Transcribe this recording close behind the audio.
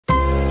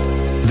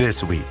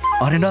This week,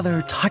 on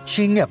another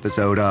touching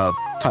episode of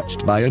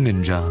Touched by a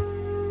Ninja.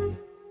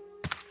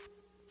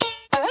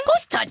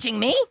 Who's touching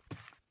me?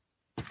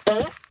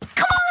 Come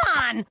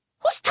on!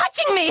 Who's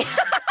touching me?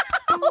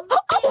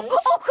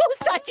 Who's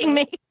touching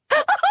me?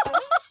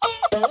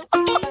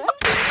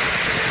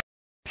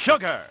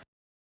 Sugar,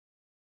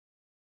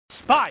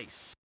 spice,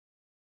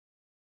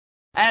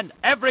 and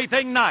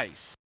everything nice.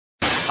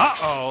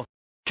 Uh-oh,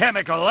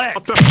 chemical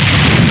X.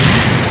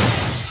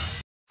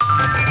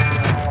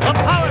 The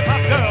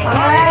powerpuff girl.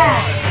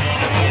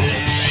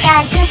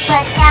 Sky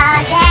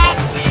superstar cat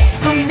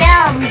who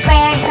knows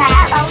where to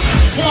travel.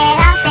 She get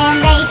up and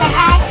raise her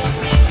hat.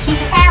 She's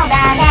a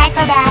spellbound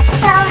acrobat.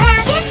 So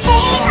have you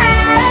seen her?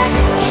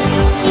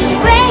 She's the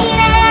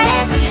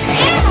greatest.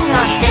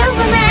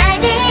 Super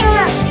magic.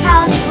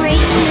 Calls the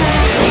breather.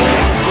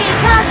 Here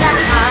comes the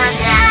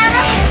thunder.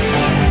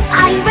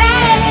 Are you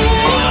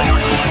ready?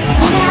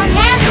 Now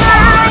never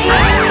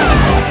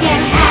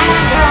can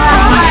have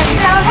her.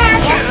 So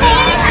have you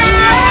seen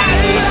her?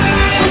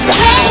 She's the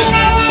greatest.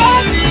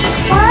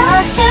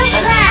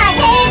 Super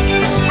magic.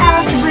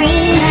 Calls the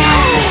breather.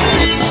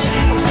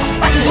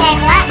 You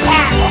can't watch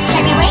her.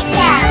 Should be weak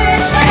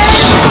child.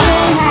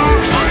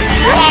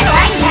 You can't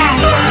watch her.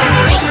 Should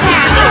be weak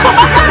child.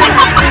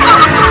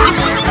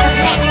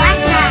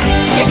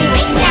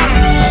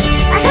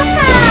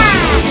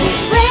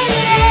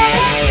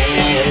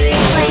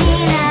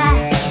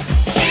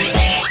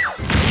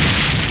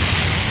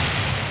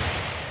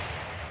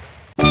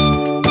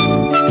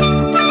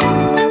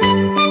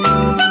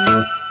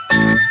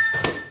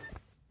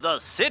 The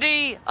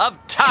city of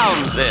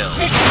Townsville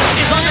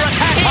is under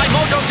attack by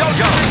Mojo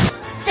Jojo.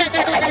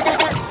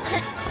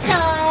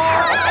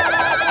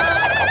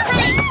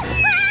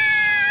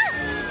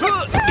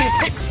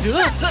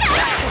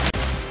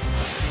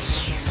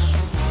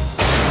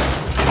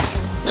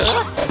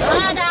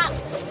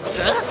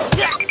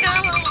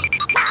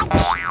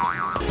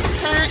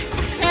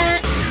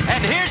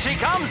 And here she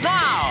comes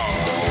now.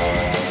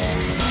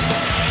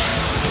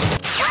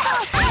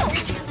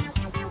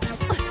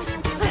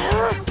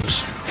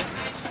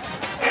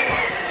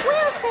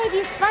 We'll save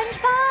you,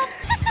 SpongeBob.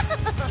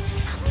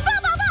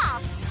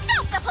 Bob!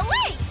 Stop the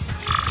police!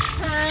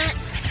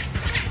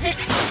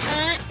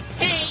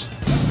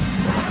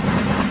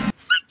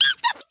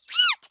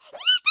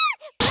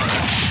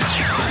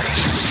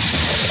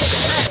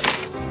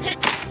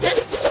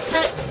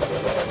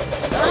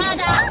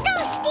 I'll go,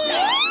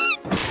 Steve.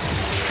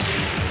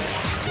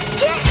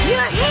 Get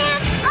your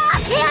hands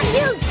off him,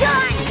 you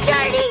darn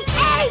dirty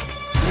ape!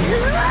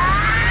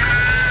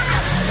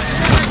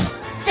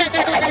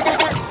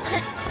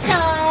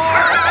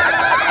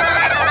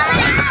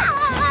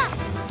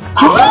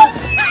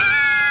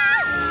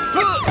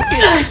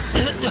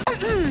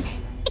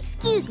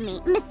 Excuse me,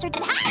 Mr.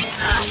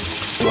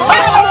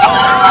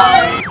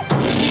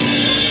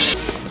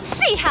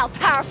 See how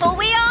powerful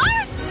we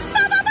are?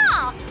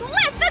 Ba!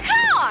 Lift the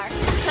car!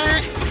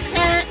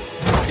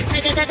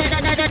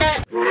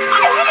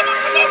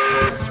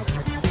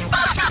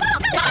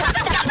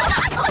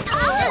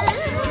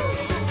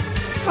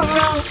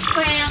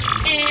 Program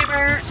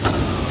error.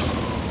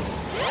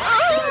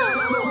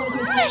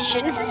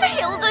 Mission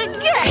failed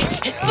again.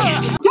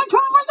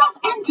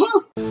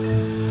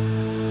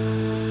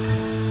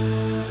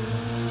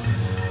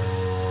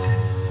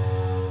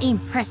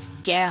 Impressed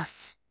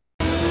girls.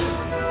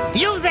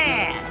 You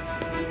there!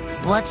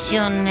 What's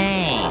your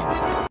name?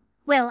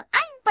 Well,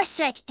 I'm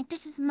Bashek, and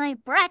this is my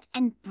brat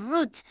and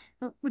brute.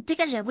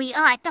 Together we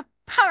are the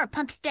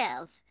Powerpuff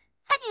Girls.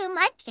 How do you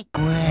like it?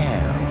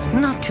 Well,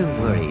 not to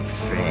worry,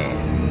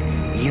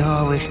 friend.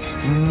 You're with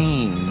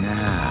me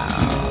now.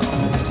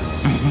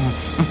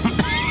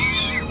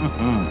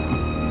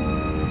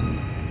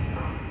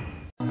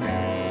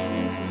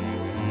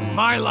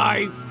 My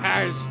life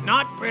has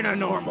not been a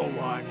normal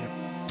one.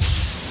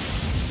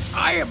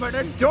 I am an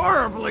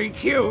adorably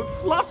cute,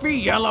 fluffy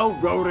yellow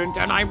rodent,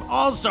 and I'm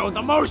also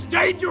the most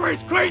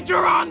dangerous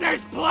creature on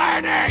this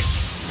planet!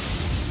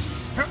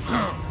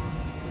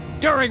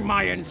 During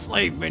my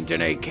enslavement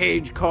in a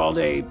cage called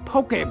a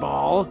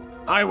Pokeball,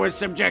 I was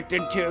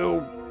subjected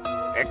to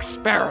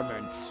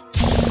experiments.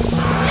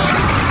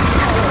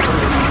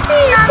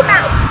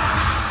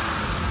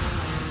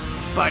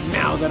 But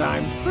now that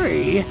I'm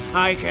free,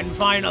 I can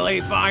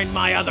finally find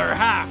my other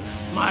half,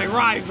 my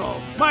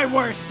rival, my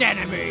worst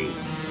enemy,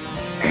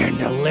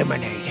 and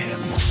eliminate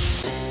him.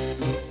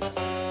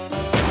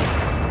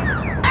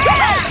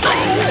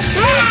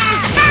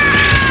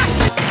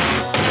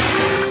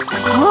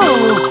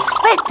 Oh,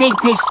 I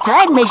think this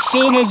time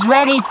machine is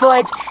ready for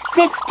its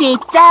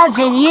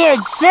 50,000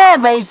 years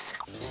service.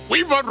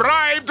 We've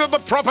arrived at the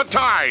proper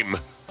time.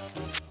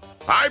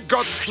 I've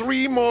got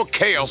 3 more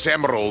Chaos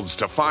Emeralds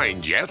to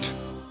find yet.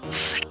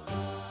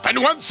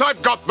 And once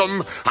I've got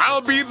them, I'll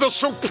be the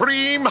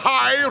Supreme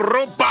High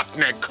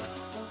Robotnik.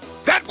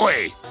 That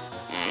way.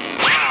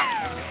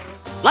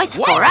 Like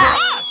for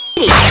us.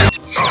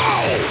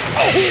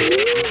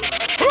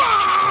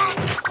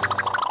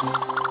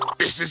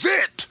 This is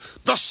it.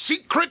 The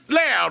secret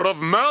lair of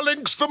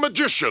Merlinx the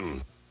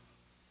Magician.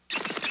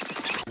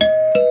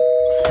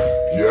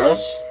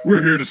 Yes?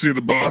 We're here to see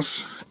the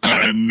boss.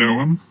 I know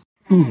him.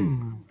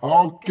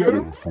 I'll get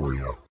him for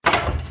you.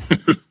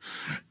 I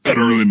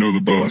don't really know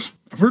the boss.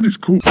 I've heard he's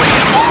cool.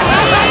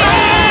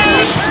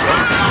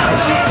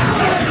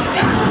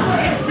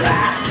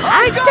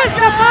 I just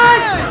the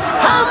boss!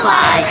 Oh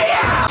my!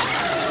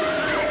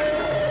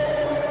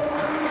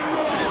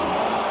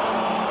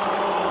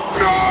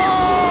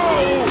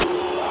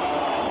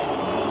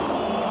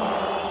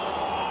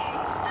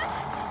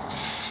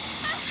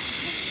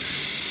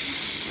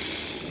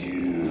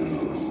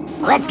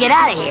 Let's get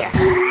out of here.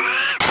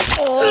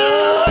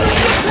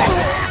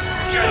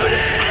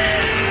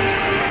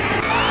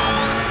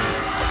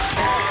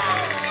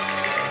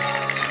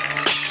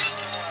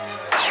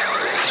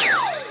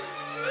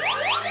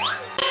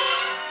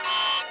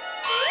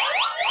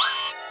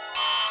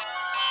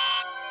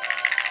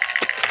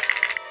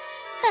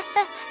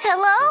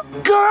 Hello?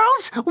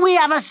 Girls, we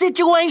have a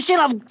situation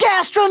of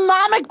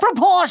gastronomic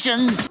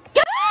proportions.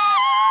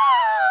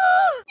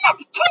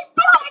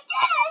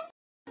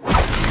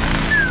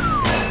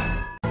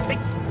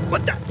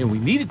 What the? And we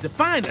needed to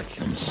find us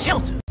some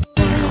shelter.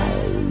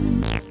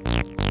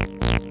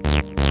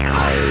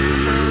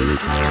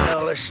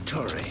 Tell a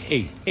story.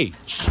 Hey,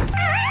 shh. Steal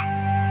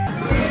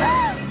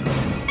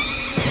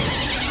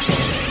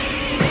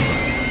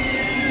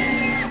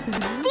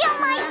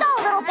my soul,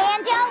 little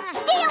banjo!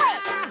 Steal it!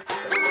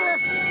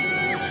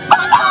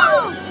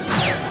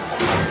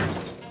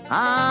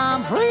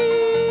 I'm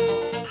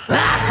free.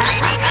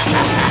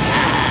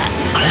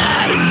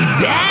 I'm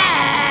back!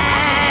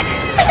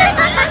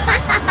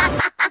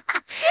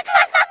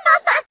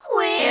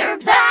 We're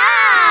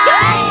back!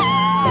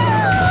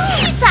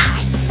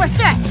 Side, for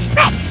certain.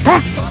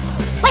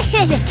 We're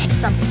here to kick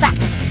some butt.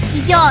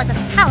 You're the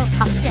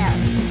Powerpuff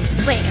Girls.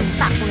 We're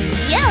stopping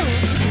you.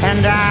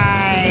 And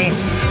I,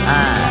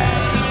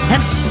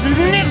 am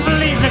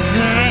Snibbly the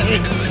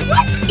Great.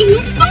 What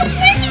is that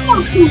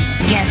menu?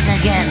 Guess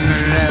again,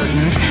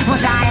 rodent.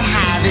 What I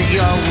have is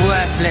your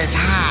worthless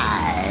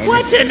hide.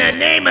 What in the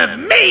name of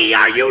me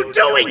are you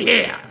doing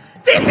here?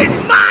 This is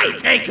my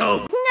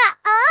takeover!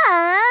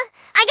 Nuh-uh.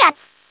 I got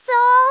so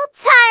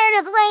tired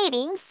of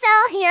waiting, so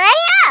here I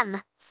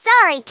am.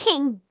 Sorry,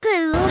 King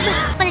Boob,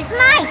 but it's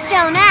my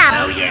show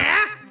now. Oh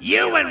yeah?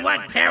 You and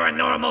what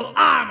paranormal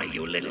armor,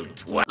 you little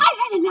twat? I've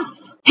had enough.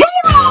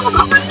 Hero of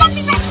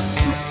nothing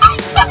else. I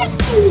summon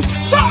you,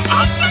 Sir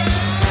Agnes.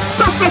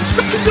 Perfect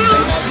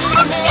Boob.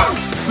 Yes,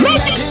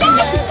 make it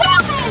dance,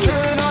 tell me.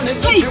 Turn on the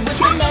teacher with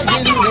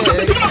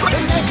Imaginext.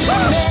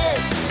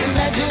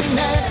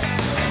 Imaginext.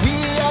 We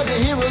are the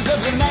heroes of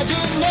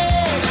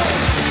Imaginext.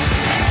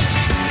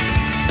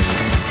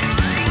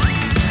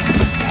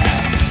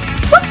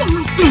 What am I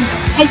doing?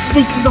 I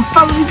think I'm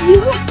following you.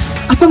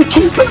 I saw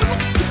King Boob.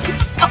 This is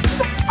so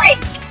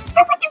great. So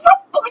ready for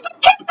boys and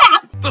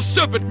kidnapped. The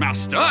Serpent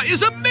Master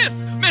is a myth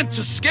meant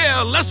to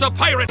scare lesser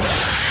pirates.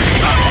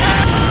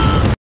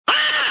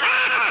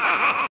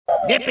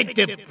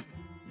 Nippy-dip.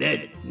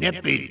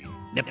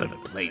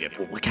 Nippy-plate.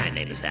 What kind of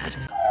name is that?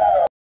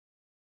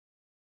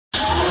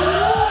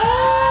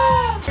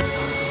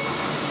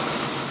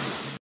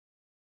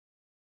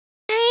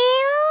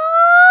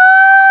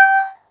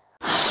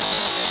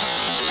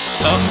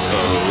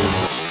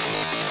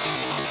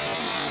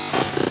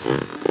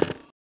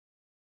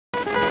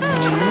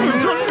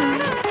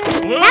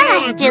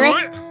 That'll do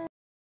it.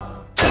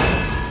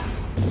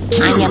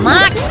 On your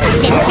marks,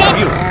 get set,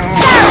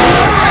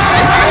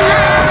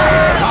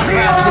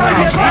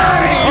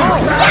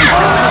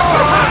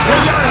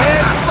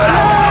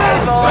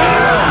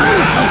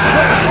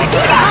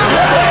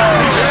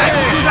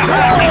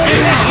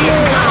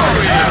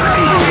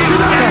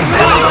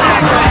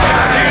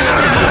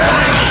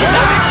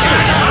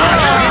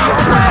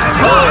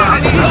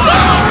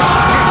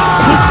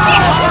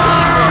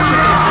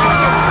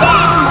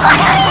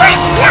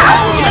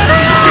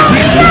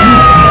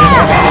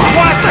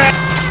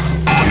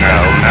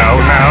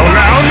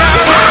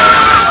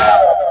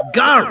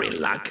 Gary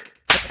luck.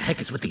 What the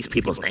heck is with these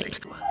people's names?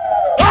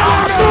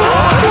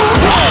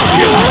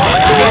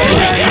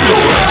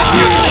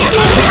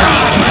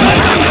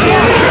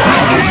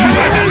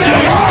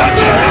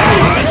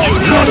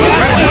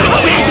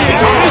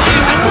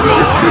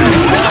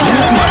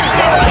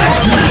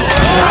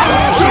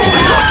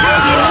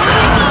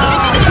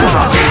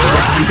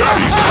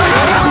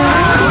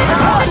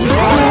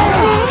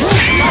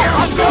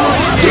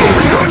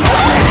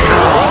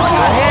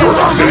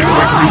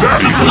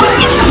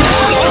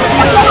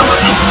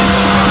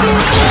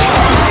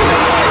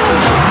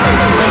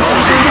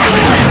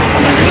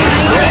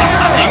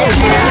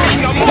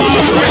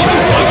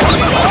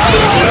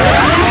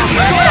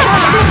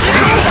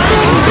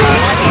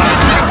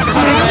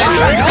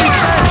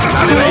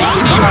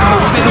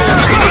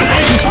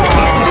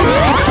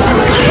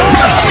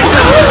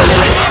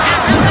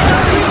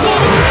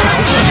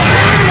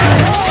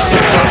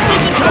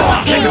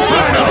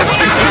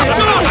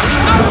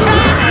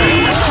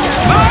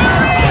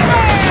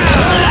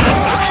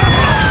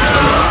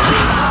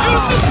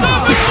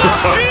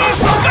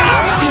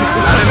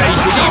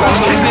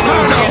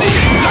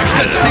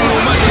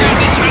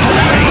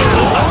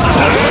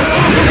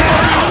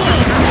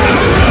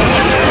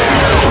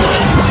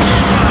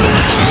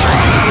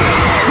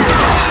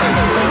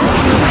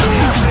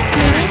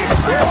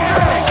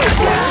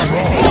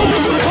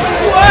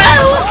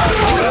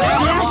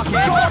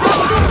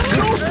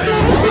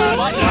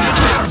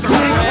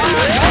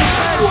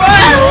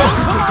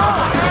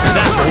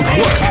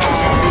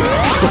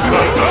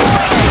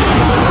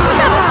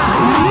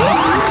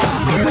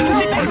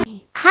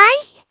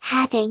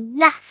 had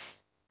enough.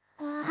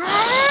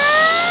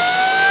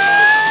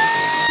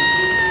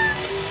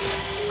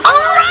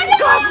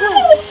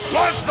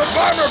 Launch the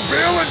bomber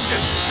bill and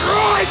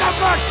destroy the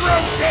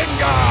mushroom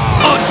kingdom!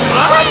 A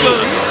dragon?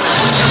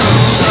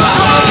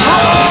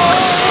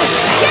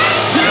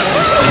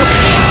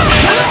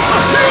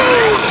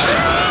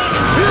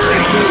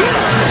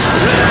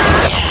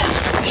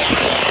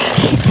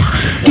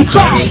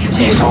 Get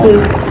this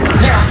hole!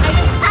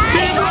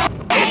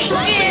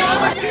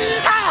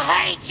 I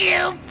hate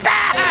you,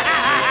 pal!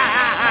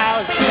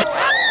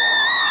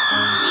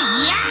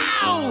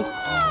 Yow!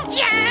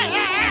 Yeah!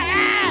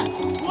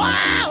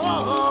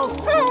 Wow!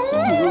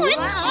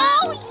 It's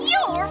all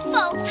your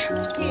fault.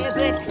 Yeah,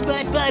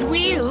 but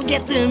we'll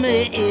get them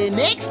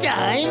next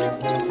time.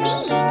 Me,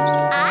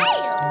 I'll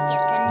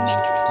get them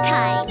next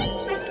time.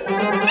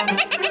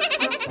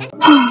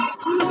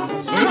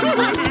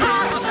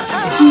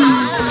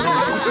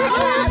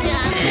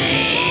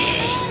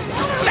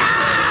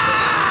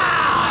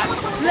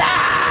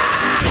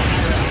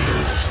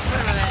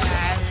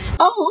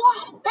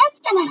 Oh, that's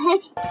gonna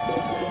hurt.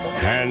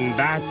 And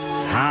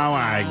that's how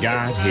I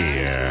got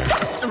here.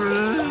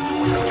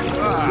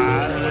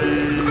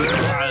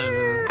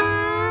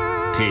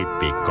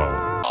 Typical.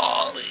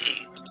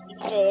 Ollie,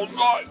 call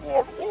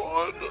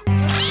 911.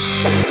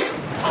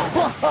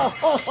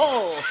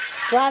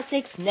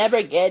 Classics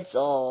never gets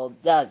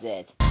old, does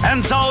it?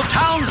 And so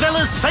Townsville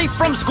is safe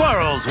from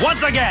squirrels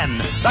once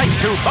again, thanks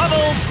to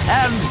Bubbles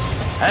and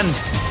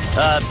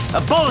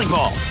a bowling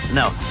ball.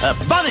 No,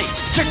 Bunny,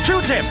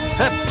 Q-tip,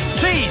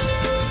 cheese,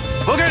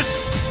 boogers,